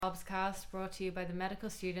Obscast brought to you by the medical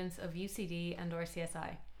students of UCD and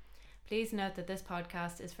RCSI. Please note that this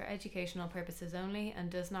podcast is for educational purposes only and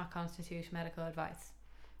does not constitute medical advice.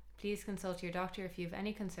 Please consult your doctor if you have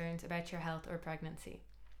any concerns about your health or pregnancy.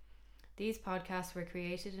 These podcasts were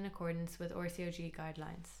created in accordance with RCOG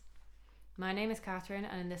guidelines. My name is Catherine,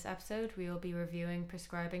 and in this episode we will be reviewing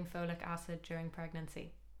prescribing folic acid during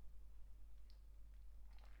pregnancy.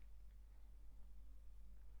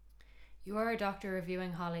 You are a doctor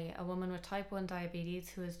reviewing Holly, a woman with type 1 diabetes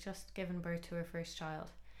who has just given birth to her first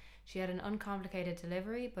child. She had an uncomplicated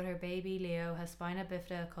delivery, but her baby Leo has spina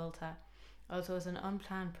bifida occulta, also as an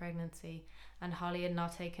unplanned pregnancy, and Holly had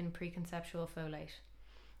not taken preconceptual folate.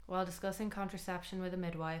 While discussing contraception with a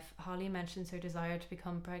midwife, Holly mentions her desire to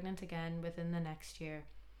become pregnant again within the next year.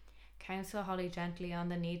 Counsel Holly gently on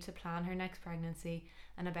the need to plan her next pregnancy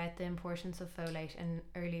and about the importance of folate in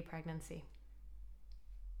early pregnancy.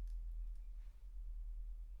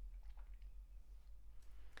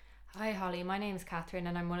 Hi Holly, my name is Catherine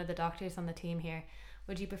and I'm one of the doctors on the team here.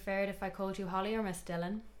 Would you prefer it if I called you Holly or Miss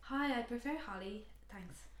Dillon? Hi, I prefer Holly,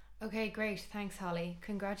 thanks. Okay, great, thanks Holly.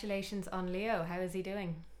 Congratulations on Leo, how is he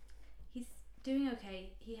doing? He's doing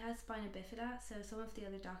okay. He has spina bifida, so some of the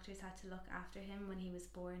other doctors had to look after him when he was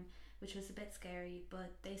born, which was a bit scary,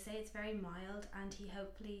 but they say it's very mild and he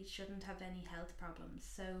hopefully shouldn't have any health problems,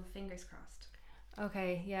 so fingers crossed.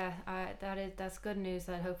 Okay, yeah, that's good news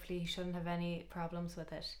that hopefully he shouldn't have any problems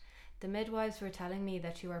with it. The midwives were telling me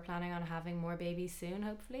that you are planning on having more babies soon,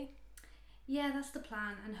 hopefully? Yeah, that's the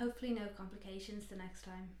plan, and hopefully no complications the next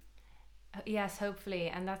time. Yes, hopefully,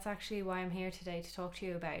 and that's actually why I'm here today to talk to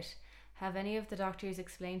you about. Have any of the doctors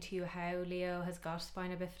explained to you how Leo has got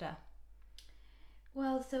spina bifida?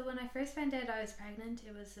 Well, so when I first found out I was pregnant,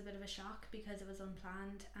 it was a bit of a shock because it was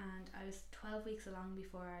unplanned and I was 12 weeks along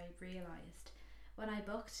before I realised. When I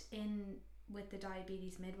booked in with the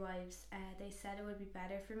diabetes midwives, they said it would be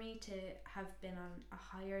better for me to have been on a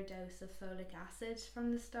higher dose of folic acid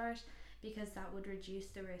from the start because that would reduce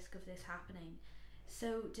the risk of this happening.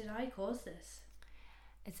 So did I cause this?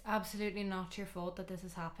 It's absolutely not your fault that this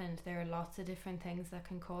has happened. There are lots of different things that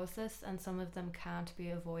can cause this, and some of them can't be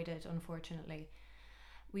avoided, unfortunately.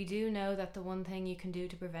 We do know that the one thing you can do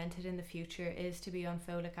to prevent it in the future is to be on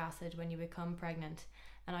folic acid when you become pregnant,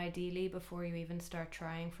 and ideally before you even start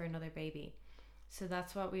trying for another baby. So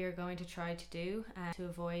that's what we are going to try to do to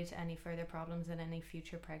avoid any further problems in any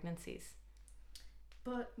future pregnancies.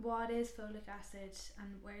 But what is folic acid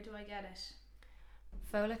and where do I get it?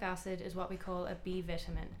 Folic acid is what we call a B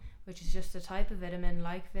vitamin, which is just a type of vitamin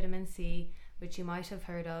like vitamin C, which you might have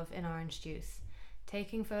heard of in orange juice.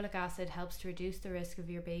 Taking folic acid helps to reduce the risk of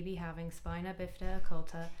your baby having spina bifida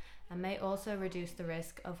occulta and may also reduce the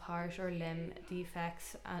risk of heart or limb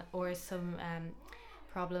defects or some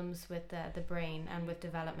problems with the brain and with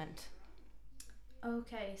development.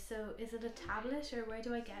 Okay, so is it a tablet or where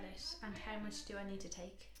do I get it and how much do I need to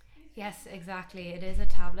take? Yes, exactly. It is a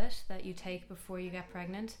tablet that you take before you get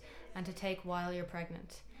pregnant and to take while you're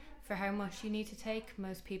pregnant. For how much you need to take,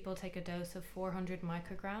 most people take a dose of 400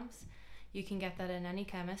 micrograms. You can get that in any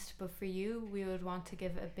chemist, but for you, we would want to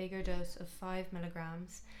give a bigger dose of 5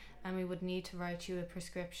 milligrams and we would need to write you a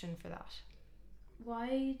prescription for that.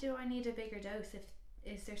 Why do I need a bigger dose?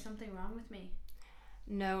 Is there something wrong with me?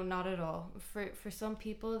 No, not at all. For some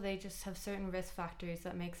people, they just have certain risk factors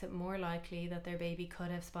that makes it more likely that their baby could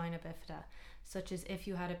have spina bifida, such as if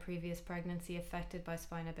you had a previous pregnancy affected by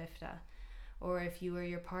spina bifida, or if you or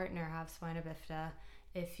your partner have spina bifida,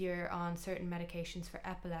 if you're on certain medications for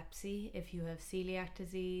epilepsy, if you have celiac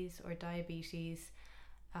disease or diabetes,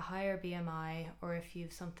 a higher BMI, or if you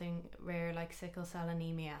have something rare like sickle cell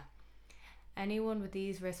anemia. Anyone with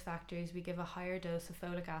these risk factors, we give a higher dose of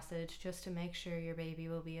folic acid just to make sure your baby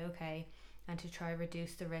will be okay and to try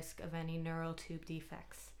reduce the risk of any neural tube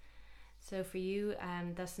defects. So for you,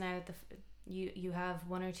 that's now you have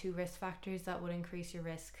one or two risk factors that would increase your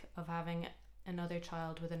risk of having another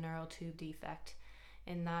child with a neural tube defect,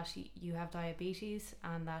 in that you have diabetes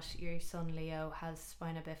and that your son Leo has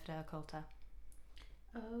spina bifida occulta.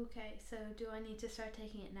 Okay, so do I need to start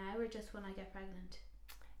taking it now or just when I get pregnant?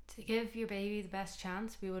 To give your baby the best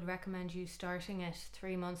chance, we would recommend you starting it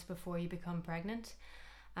 3 months before you become pregnant,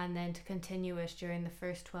 and then to continue it during the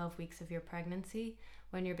first 12 weeks of your pregnancy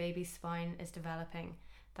when your baby's spine is developing.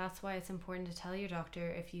 That's why it's important to tell your doctor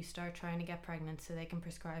if you start trying to get pregnant so they can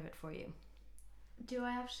prescribe it for you. Do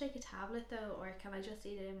I have to take a tablet though, or can I just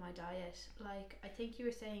eat it in my diet? Like, I think you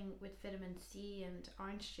were saying with vitamin C and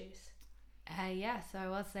orange juice. Yes, I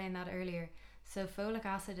was saying that earlier. So folic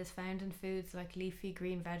acid is found in foods like leafy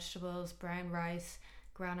green vegetables, brown rice,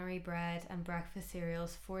 granary bread and breakfast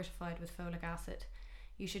cereals fortified with folic acid.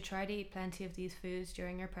 You should try to eat plenty of these foods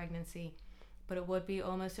during your pregnancy, but it would be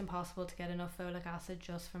almost impossible to get enough folic acid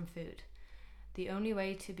just from food. The only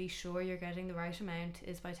way to be sure you're getting the right amount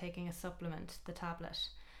is by taking a supplement, the tablet,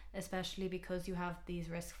 especially because you have these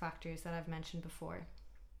risk factors that I've mentioned before.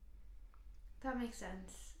 That makes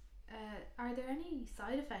sense. Are there any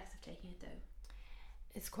side effects of taking it though?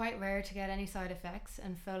 It's quite rare to get any side effects,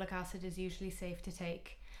 and folic acid is usually safe to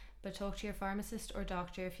take, but talk to your pharmacist or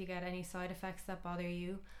doctor if you get any side effects that bother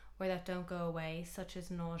you or that don't go away, such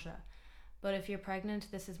as nausea. But if you're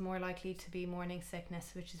pregnant, this is more likely to be morning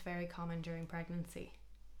sickness, which is very common during pregnancy.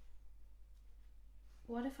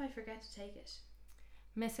 What if I forget to take it?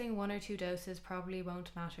 Missing 1 or 2 doses probably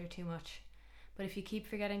won't matter too much, but if you keep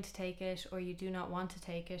forgetting to take it or you do not want to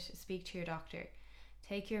take it, speak to your doctor.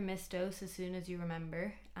 Take your missed dose as soon as you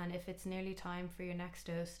remember, and if it's nearly time for your next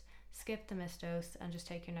dose, skip the missed dose and just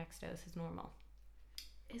take your next dose as normal.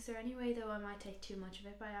 Is there any way though I might take too much of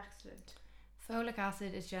it by accident? Folic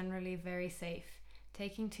acid is generally very safe.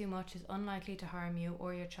 Taking too much is unlikely to harm you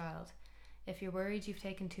or your child. If you're worried you've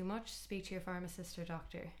taken too much, speak to your pharmacist or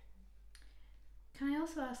doctor. Can I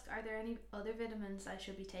also ask, are there any other vitamins I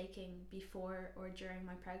should be taking before or during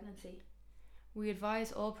my pregnancy? We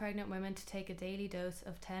advise all pregnant women to take a daily dose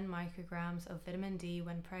of 10 micrograms of vitamin D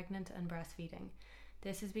when pregnant and breastfeeding.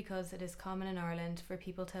 This is because it is common in Ireland for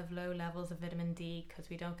people to have low levels of vitamin D because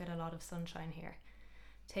we don't get a lot of sunshine here.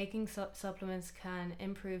 Taking supplements can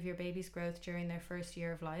improve your baby's growth during their first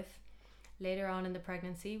year of life. Later on in the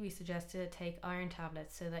pregnancy, we suggest to take iron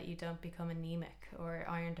tablets so that you don't become anemic or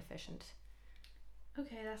iron deficient.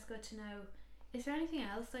 Okay, that's good to know. Is there anything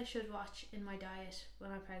else I should watch in my diet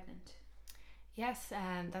when I'm pregnant? Yes,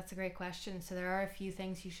 that's a great question. So there are a few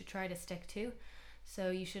things you should try to stick to. So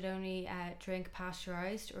you should only drink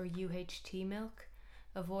pasteurized or UHT milk.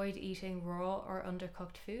 Avoid eating raw or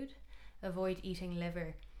undercooked food. Avoid eating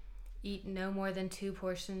liver. Eat no more than 2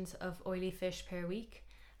 portions of oily fish per week.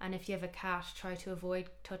 And if you have a cat, try to avoid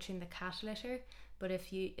touching the cat litter. But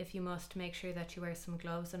if you must, make sure that you wear some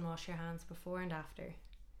gloves and wash your hands before and after.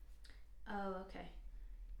 Oh, okay.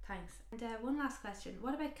 Thanks. And one last question.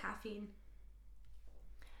 What about caffeine?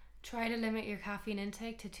 Try to limit your caffeine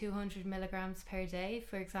intake to 200 milligrams per day,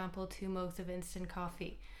 for example 2 mugs of instant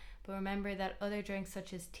coffee. But remember that other drinks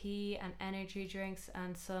such as tea and energy drinks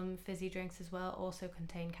and some fizzy drinks as well also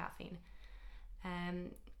contain caffeine.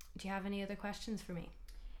 Do you have any other questions for me?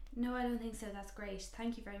 No, I don't think so. That's great.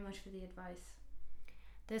 Thank you very much for the advice.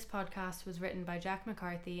 This podcast was written by Jack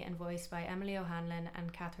McCarthy and voiced by Emily O'Hanlon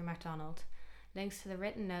and Catherine MacDonald. Links to the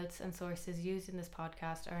written notes and sources used in this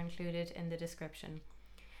podcast are included in the description.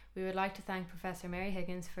 We would like to thank Professor Mary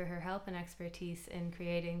Higgins for her help and expertise in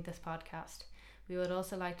creating this podcast. We would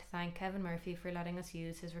also like to thank Kevin Murphy for letting us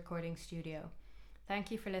use his recording studio.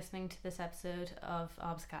 Thank you for listening to this episode of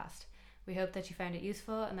OBSCast. We hope that you found it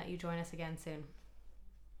useful and that you join us again soon.